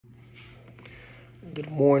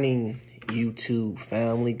Good morning, YouTube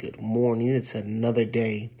family. Good morning. It's another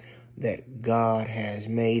day that God has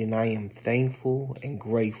made, and I am thankful and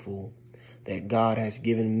grateful that God has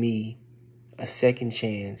given me a second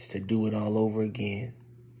chance to do it all over again.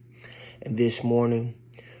 And this morning,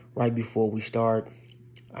 right before we start,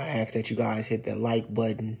 I ask that you guys hit that like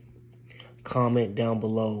button, comment down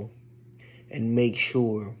below, and make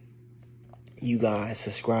sure you guys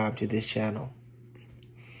subscribe to this channel.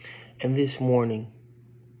 And this morning,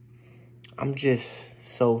 I'm just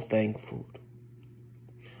so thankful.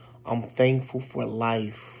 I'm thankful for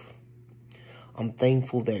life. I'm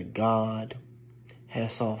thankful that God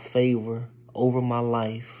has saw favor over my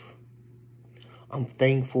life. I'm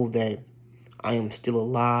thankful that I am still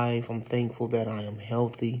alive. I'm thankful that I am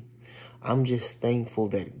healthy. I'm just thankful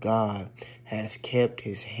that God has kept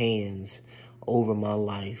his hands over my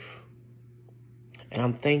life. And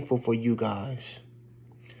I'm thankful for you guys.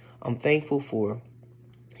 I'm thankful for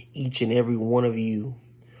each and every one of you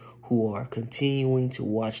who are continuing to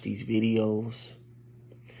watch these videos,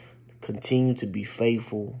 continue to be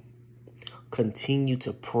faithful, continue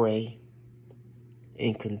to pray,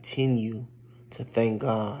 and continue to thank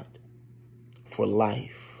God for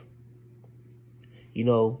life. You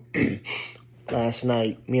know, last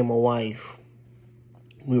night, me and my wife,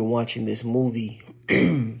 we were watching this movie,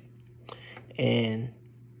 and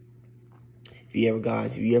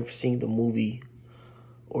if you ever seen the movie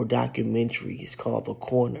or documentary, it's called The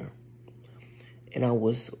Corner. And I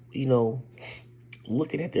was,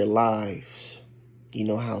 looking at their lives,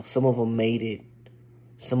 how some of them made it,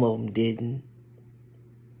 some of them didn't.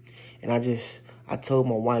 And I told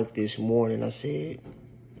my wife this morning, I said,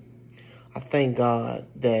 I thank God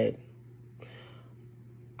that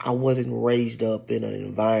I wasn't raised up in an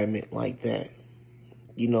environment like that,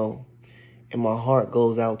 and my heart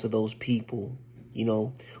goes out to those people,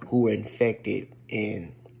 who were infected,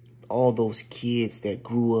 and all those kids that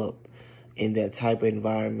grew up in that type of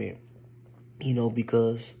environment,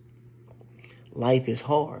 because life is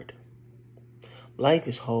hard. Life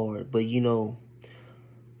is hard, but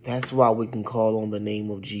that's why we can call on the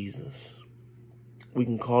name of Jesus. We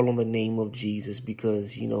can call on the name of Jesus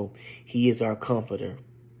because, he is our comforter.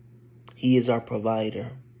 He is our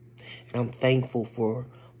provider. And I'm thankful for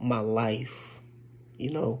my life.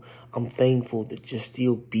 I'm thankful to just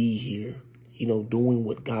still be here, doing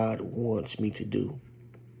what God wants me to do.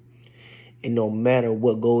 And no matter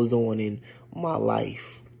what goes on in my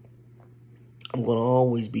life, I'm going to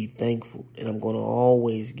always be thankful, and I'm going to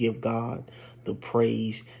always give God the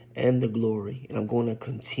praise and the glory. And I'm going to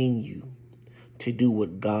continue to do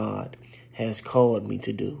what God has called me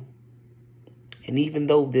to do. And even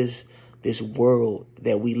though this world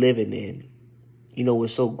that we living in,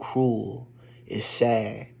 is so cruel, it's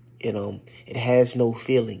sad, it has no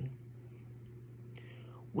feeling,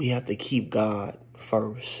 we have to keep God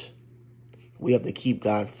first. We have to keep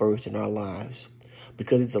God first in our lives,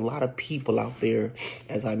 because it's a lot of people out there,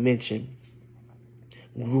 as I mentioned,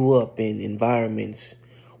 grew up in environments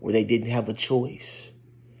where they didn't have a choice.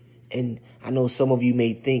 And I know some of you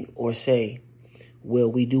may think or say, well,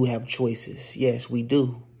 we do have choices. Yes, we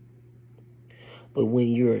do. But when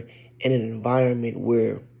you're in an environment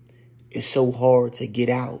where it's so hard to get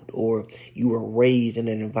out, or you were raised in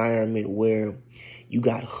an environment where you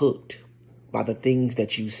got hooked by the things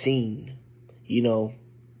that you've seen,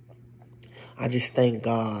 I just thank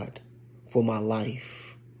God for my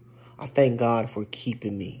life. I thank God for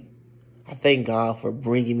keeping me. I thank God for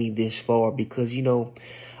bringing me this far, because,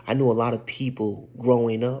 I knew a lot of people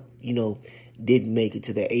growing up, didn't make it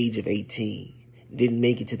to the age of 18, didn't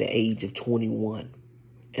make it to the age of 21.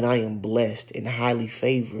 And I am blessed and highly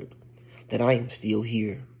favored that I am still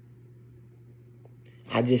here.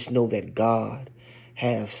 I just know that God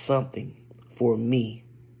has something for me,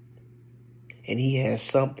 and he has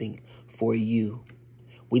something for you.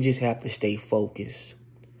 We just have to stay focused.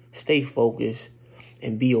 Stay focused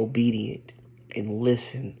and be obedient and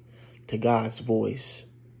listen to God's voice.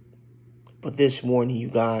 But this morning, you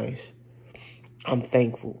guys, I'm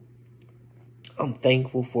thankful. I'm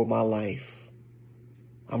thankful for my life.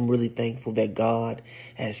 I'm really thankful that God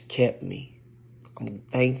has kept me. I'm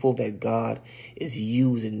thankful that God is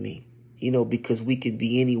using me, because we could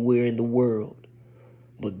be anywhere in the world,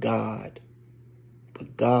 but God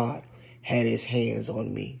had his hands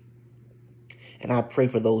on me. And I pray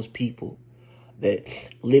for those people that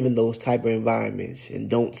live in those type of environments and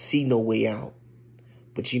don't see no way out.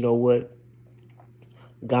 But you know what?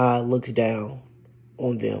 God looks down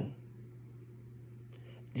on them.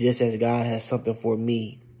 Just as God has something for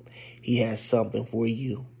me, he has something for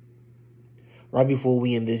you. Right before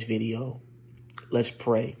we end this video, let's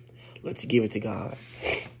pray. Let's give it to God.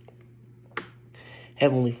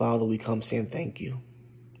 Heavenly Father, we come saying thank you.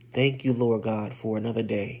 Thank you, Lord God, for another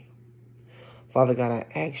day. Father God, I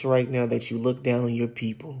ask right now that you look down on your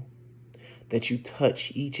people, that you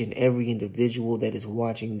touch each and every individual that is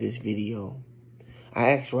watching this video.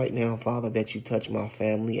 I ask right now, Father, that you touch my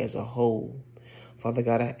family as a whole. Father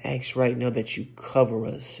God, I ask right now that you cover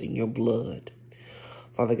us in your blood.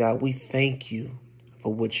 Father God, we thank you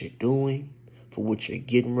for what you're doing, for what you're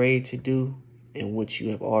getting ready to do, and what you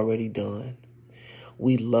have already done.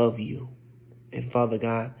 We love you. And Father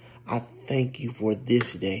God, I thank you for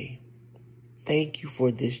this day. Thank you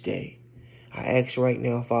for this day. I ask right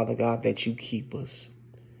now, Father God, that you keep us.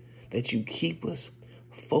 That you keep us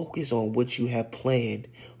focused on what you have planned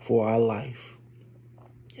for our life.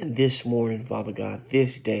 And this morning, Father God,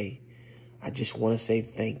 this day, I just want to say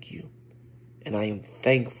thank you. And I am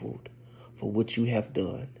thankful for what you have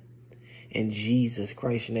done. In Jesus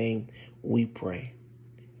Christ's name, we pray.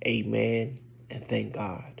 Amen and thank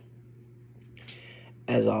God.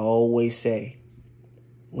 As I always say,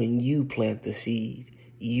 when you plant the seed,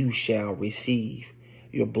 you shall receive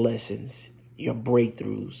your blessings, your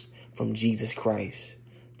breakthroughs from Jesus Christ.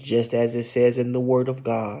 Just as it says in the Word of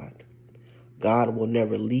God, God will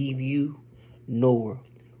never leave you, nor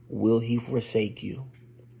will he forsake you.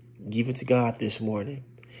 Give it to God this morning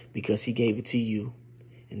because he gave it to you.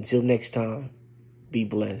 Until next time, be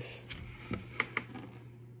blessed.